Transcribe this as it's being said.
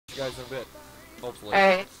guys in a bit. Hopefully.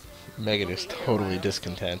 Alright. Megan is totally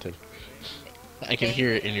discontented. I can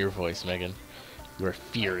hear it in your voice, Megan. You are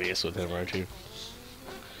furious with him, aren't you?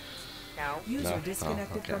 No. User No?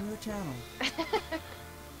 disconnected Oh, okay. from your channel.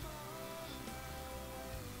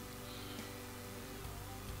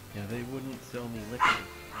 Yeah, they wouldn't sell me liquor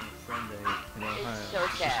on Sunday in Ohio. So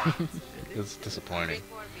sad. It's disappointing.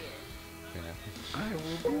 Drink more beer. Yeah. I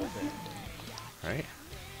will do that. Right?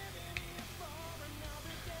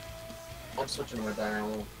 I'm switching my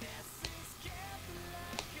dial.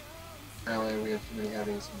 Apparently we have too many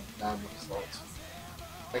heavies and not enough salts.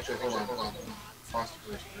 Actually, hold on. Foster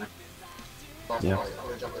first, man. Yeah. I'm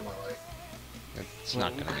gonna jump in my way. It's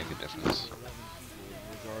not gonna make a difference.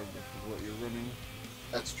 Regardless of what you're running.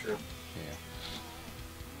 That's true. Yeah.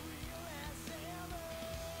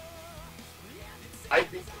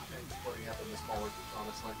 I'd be content splitting up in the smaller groups,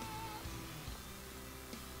 honestly.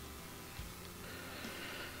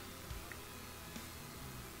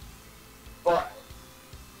 But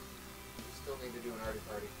we still need to do an arty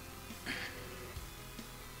party.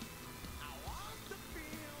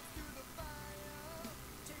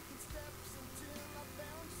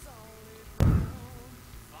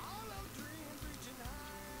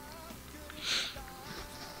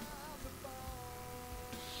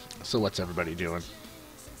 So what's everybody doing?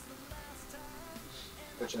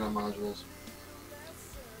 Switching on modules.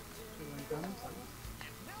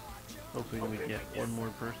 Hoping we get one more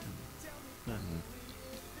person. Huh.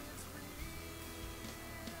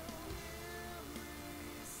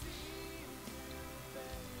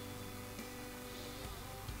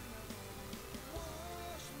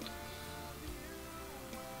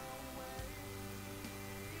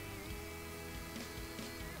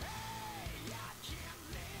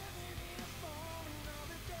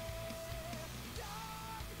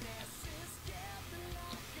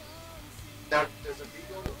 Now, does a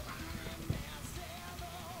beagle?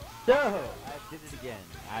 So, I did it again.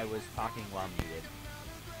 I was talking while muted.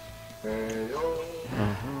 Hey-yo.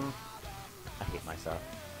 I hate myself.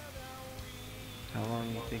 How long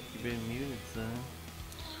do you think you've been muted, son?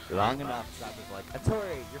 Long enough, so I was like,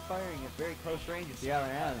 Atori, you're firing at very close range with the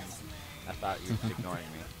other ends. I thought you were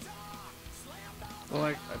ignoring me. Well,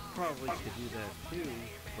 I probably could do that too,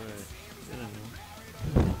 but,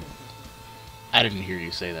 you know. I didn't hear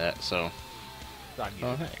you say that, so... So I muted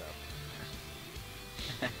Oh, hey. myself.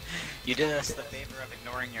 You did us the favor of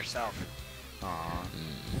ignoring yourself. Aww.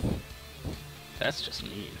 That's just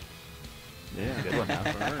mean. Yeah, Good one now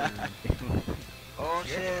for her. Oh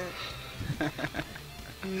shit.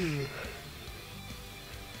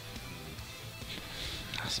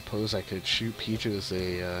 I suppose I could shoot Peaches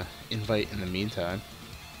a invite in the meantime.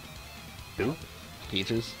 Who?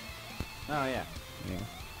 Peaches? Oh, yeah. Yeah.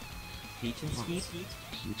 Peach and Skeet?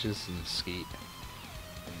 Peaches and Skeet.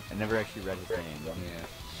 I never actually read his name. Yeah.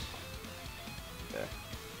 Okay.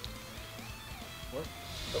 What?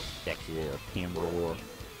 Sexy little timber.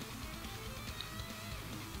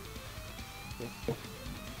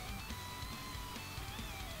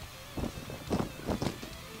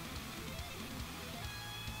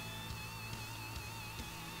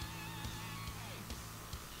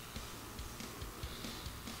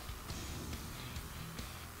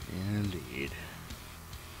 Indeed.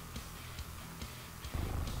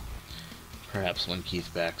 Perhaps when Keith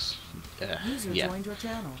backs... User yeah. joined your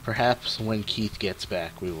channel. Perhaps when Keith gets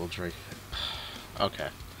back, we will drink... Okay.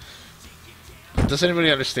 Does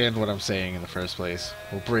anybody understand what I'm saying in the first place?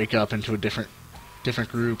 We'll break up into different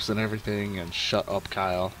groups and everything, and shut up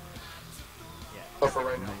Kyle. But for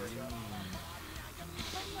right now, we're done.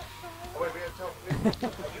 Oh, wait, we have to tell...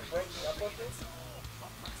 Wait,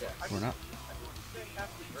 yeah. We're not.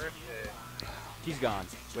 Happy birthday. She's gone.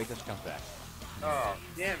 Wait till she comes back. Oh,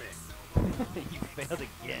 damn it. You failed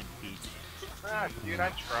again, Peach. Ah, dude, I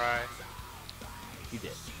try. You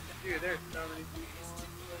did. Dude, there's so many people.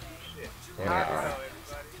 Holy shit. Yeah. Hello,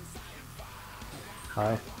 everybody.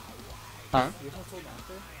 Hi. Huh?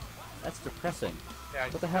 That's depressing. Yeah,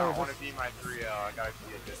 What the hell I is want this? to be my 3L. I gotta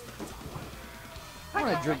be a distance. I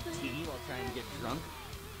want to drink tea while trying to get drunk.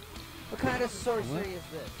 What kind of sorcery What? is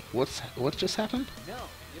this? What just happened? No,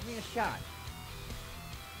 give me a shot.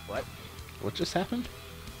 What? What just happened?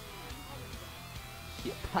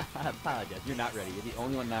 Yeah, I apologize. You're not ready. You're the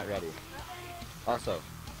only one not ready. Also,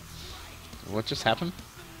 What just happened?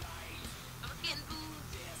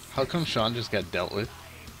 How come Sean just got dealt with?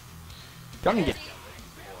 don't get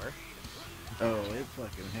Oh, it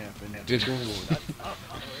fucking happened. Did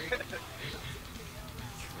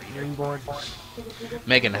training board.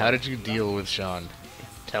 Megan, how did you deal with Sean?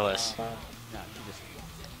 Tell us. No, she just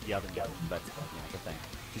yelled and yelled, but yeah, good thing.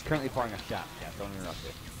 She's currently pouring a shot. Yeah, don't interrupt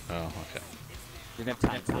her. Oh, okay. Didn't have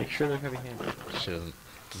time to Make sure they're heavy-handed. She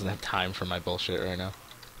doesn't have time for my bullshit right now.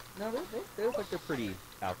 No, they look like they're pretty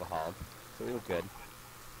alcoholic, so we look good.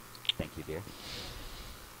 Thank you, dear.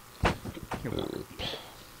 You're welcome.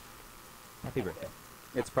 Happy birthday.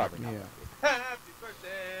 It's probably not. Yeah. Happy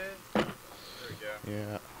birthday! There we go.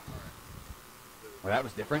 Yeah. Well, that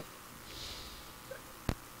was different.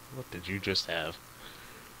 What did you just have?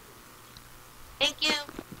 Thank you.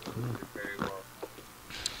 You're very well.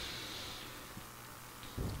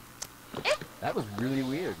 That was really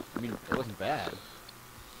weird. I mean, it wasn't bad.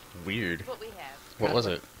 Weird. What we have. What was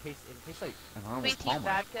it? It tastes like an Arnold Sweet tea Palmer.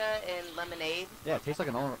 vodka and lemonade. Yeah, it tastes like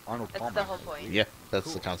an Arnold That's Palmer. the whole point. Yeah,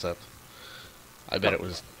 that's the concept. I bet it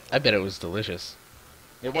was. I bet it was delicious.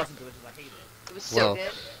 It wasn't delicious. I hated it. It was so Well,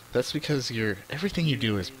 good. that's because everything you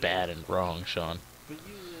do is bad and wrong, Sean. But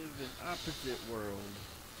you live in opposite world.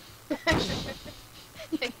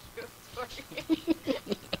 Thank you. Sorry.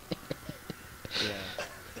 Yeah.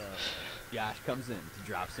 So, Josh comes in to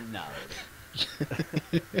drop some knowledge.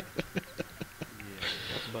 Yeah,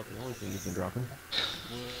 that's about the only thing you've been dropping.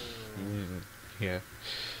 Yeah.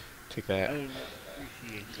 Take I that. don't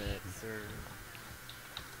appreciate that, sir.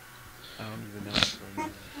 I don't even know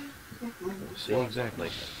if See, exactly.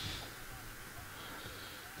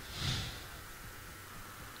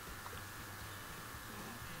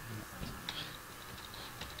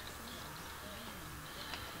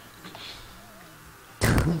 Oh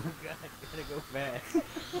god, gotta go fast.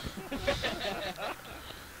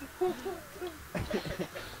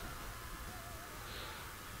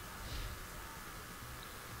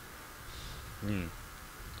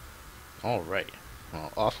 All right.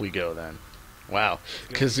 Well, off we go then. Wow.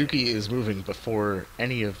 Kazuki is moving before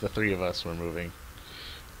any of the three of us were moving.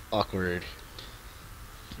 Awkward.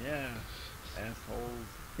 Yeah,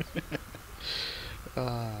 assholes. Uh,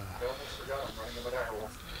 I almost forgot I'm running a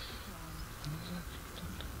direwolf.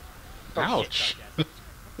 ouch. I'm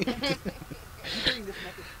doing this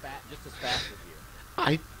neck just as fast as you.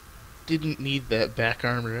 I didn't need that back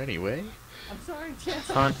armor anyway. I'm sorry, Jess.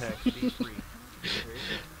 Contact, be free.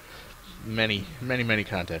 Many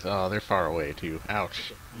contacts. Oh, they're far away too.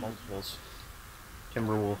 Ouch. Multiples.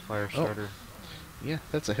 Timberwolf, Firestarter. Yeah,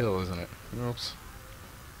 that's a hill, isn't it? Oops.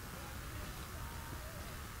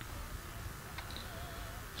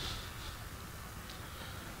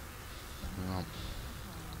 Well,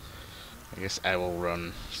 I guess I will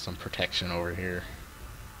run some protection over here.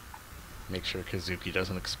 Make sure Kazuki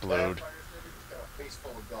doesn't explode. Got a face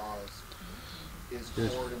full of gauze. Is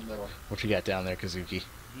Good. forward and middle. What you got down there, Kazuki?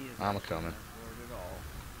 He is I'm not a-coming. bored at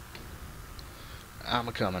all. I'm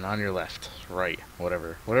a coming on your left, right,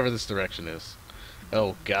 whatever this direction is.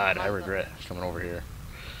 Oh God, I regret coming over here.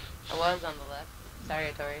 I was on the left.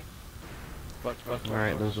 Sorry, Tori.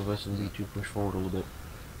 Alright, those of us in B2 push forward a little bit.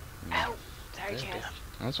 Ow! Sorry, Yeah, Chance.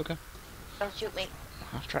 That's okay. Don't shoot me.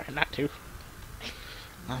 I'll try not to.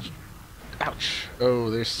 Ouch! Oh,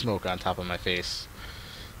 there's smoke on top of my face.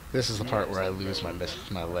 This is the part where I lose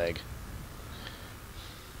my leg.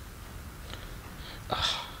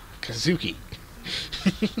 Ah, Kazuki.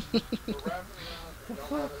 We're wrapping around. We don't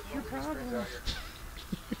have it. Nobody springs out here.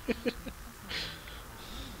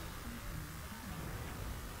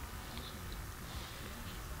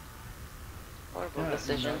 Horrible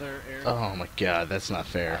decision. Another air. Oh my God, that's not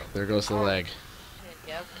fair. There goes the leg.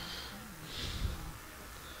 Yep.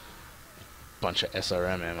 Bunch of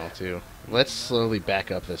SRM ammo too. Let's slowly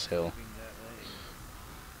back up this hill.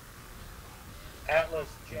 Atlas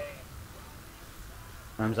J.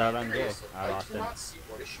 Arms out on Jay. Seriously, I I lost do him. not see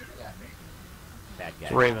what is shooting at me. Bad guy.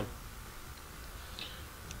 It's Raven.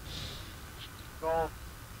 Gold.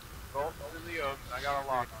 Gold in the oak. I got a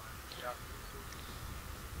lock on it. Yeah.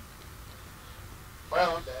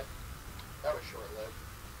 Well, I'm dead. That was short-lived.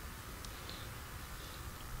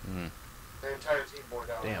 Hmm. Their entire team bore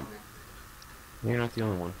down Damn. on me. You're not the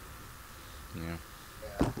only one. Yeah.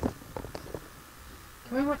 Yeah.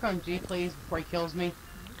 Can we work on G, please, before he kills me?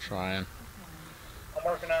 Trying. I'm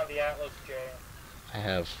working on the Atlas J. I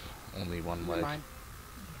have only one Never leg. mind.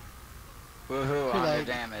 Woohoo Too on the late.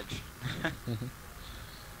 damage.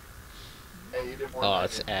 Hey, you did more Oh, than I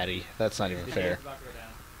it's did. Addy. That's not even fair.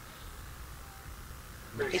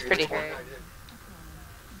 He's sure pretty you did more hurt. than I did.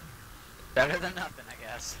 Better than nothing, I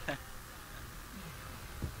guess.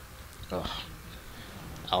 Ugh.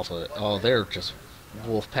 Alpha. Oh, they're just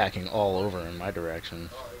wolf packing all over in my direction.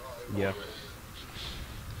 Yeah.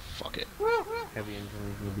 Fuck it. Heavy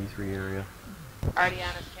injuries in the B3 area. Already on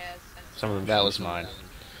his cast. Some of them. That shoot was some mine.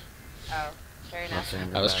 Oh, very Not enough. saying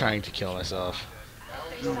I they're was bad. trying to kill myself.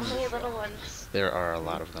 So many little ones. There are a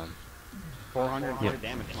lot of them. 400 Yeah.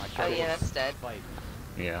 damage to my Oh shoulder. yeah, that's dead. Fight.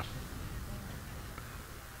 Yeah.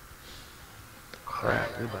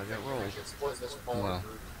 Crap, dude, I got rolled. We should split this smaller Wow.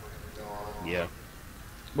 group. Go on. Yeah.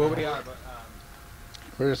 Well, we are, but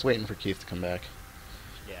We're just waiting for Keith to come back.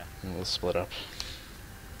 yeah. And we'll split up.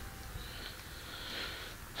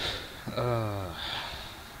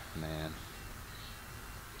 Man.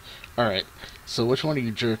 Alright, so which one of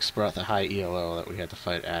you jerks brought the high ELO that we had to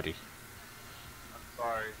fight Addy? I'm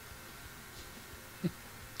sorry.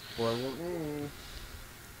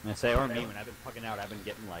 I say, or me, when I've been pucking out, I've been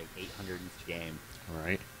getting like 800 each game.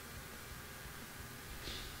 Alright.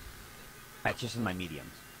 That's just in my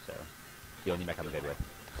mediums, so the only mech I'm good with.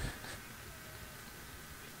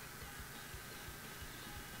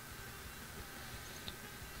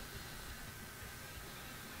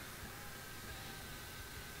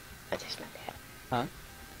 But it's not bad. Huh?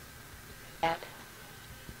 Bad.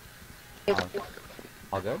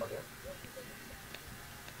 All good?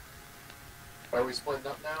 Are we splitting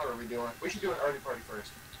up now, or are we doing... We should do an early party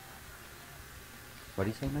first. What do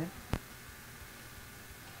you say, man?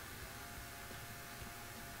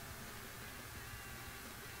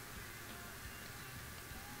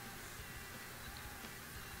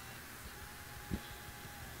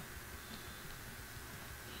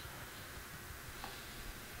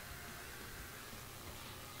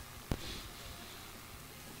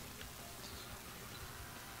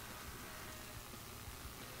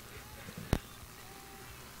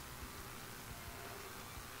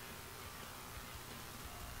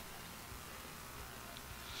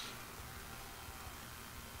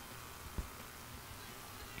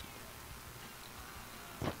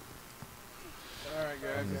 Alright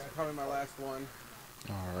guys, this is probably my last one.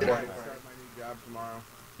 Alright. I'm gonna start my new job tomorrow.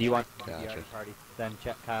 Do you want the Gotcha. other party? Then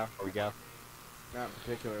check Kyle, or we go? Not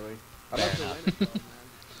particularly. I'd like to win it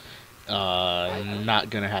though, man. Not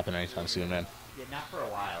gonna happen anytime soon, man. Yeah, not for a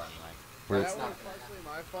while anyway. We're, That one's partially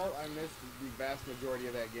my fault. I missed the vast majority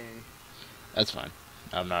of that game. that's fine.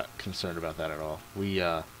 I'm not concerned about that at all.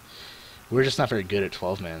 We're just not very good at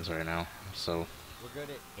 12-mans right now, so... We're good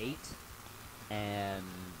at 8, and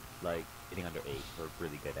like getting under 8, we're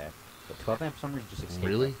really good at. But 12 amp for some reason just escaped.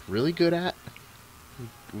 Really? Really good at?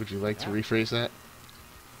 Would you like to Yeah. rephrase that?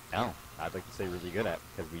 No, I'd like to say really good at,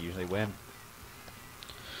 because we usually win.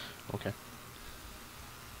 Okay.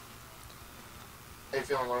 How you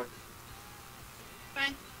feeling, Lauren?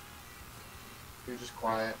 Fine. You're just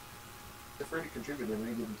quiet. Feel free to contribute at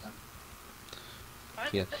any given time.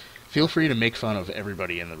 Yeah. Feel free to make fun of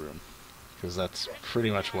everybody in the room, because that's pretty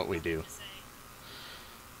much what we do.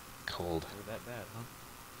 Cold. We're that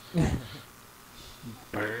bad, huh?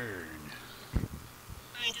 Burn.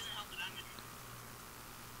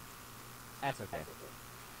 That's okay.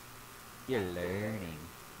 You're learning.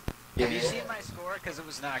 Have you seen my score? Because it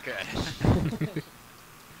was not good.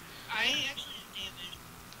 I actually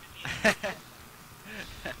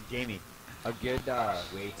Jamie, a good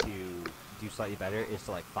way to do slightly better is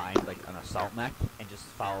to like find like an assault mech and just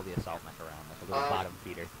follow the assault mech around like a little bottom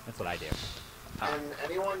feeder. That's what I do. Can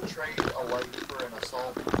anyone trade a light for an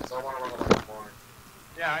assault? Because I want to run a light more.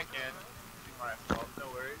 Yeah, I can. Do my fault. No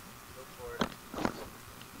worries. Go for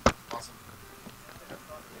it. Awesome.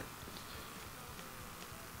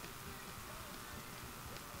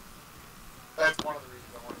 That's one of the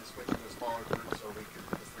reasons I wanted to switch to a smaller group, so we could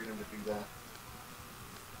have the freedom to do that.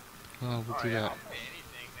 Well, we'll Oh, do yeah, that. I'll pay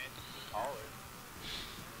anything, man. Just call it.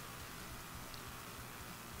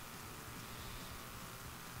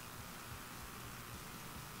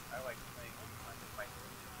 I like playing with my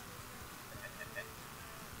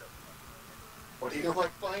What do you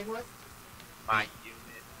like playing with? my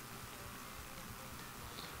unit.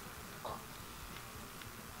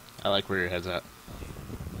 I like where your head's at.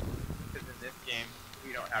 Because in this game,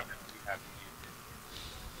 we don't have them. We have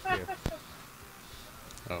units.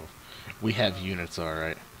 Oh. We have units,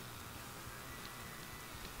 alright.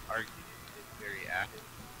 Our unit is very active.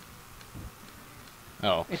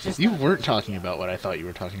 Oh. It's just You not- weren't talking about what I thought you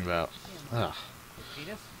were talking about. Ugh.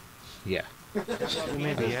 Penis? Yeah. We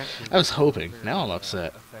may be actually I was hoping. very, Now I'm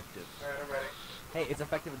upset. Effective. Alright, I'm ready. Hey, it's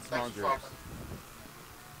effective in small Thanks for groups. swapping.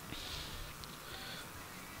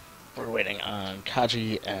 We're waiting on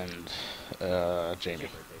Kaji and It's Jamie. your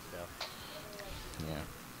birthday still. Yeah.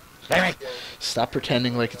 Damn it! Stop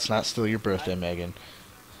pretending like it's not still your birthday, Megan.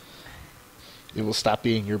 It will stop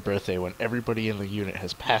being your birthday when everybody in the unit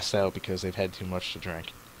has passed out because they've had too much to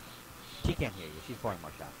drink. She can't hear you. She's pouring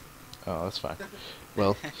more shots. Oh, that's fine.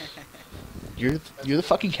 Well, you're the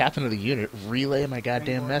fucking captain of the unit. Relay my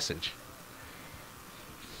goddamn message.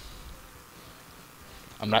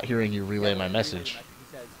 I'm not hearing you relay my message.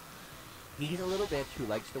 He says, he's a little bitch who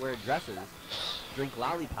likes to wear dresses, drink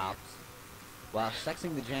lollipops, while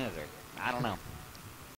sexing the janitor. I don't know.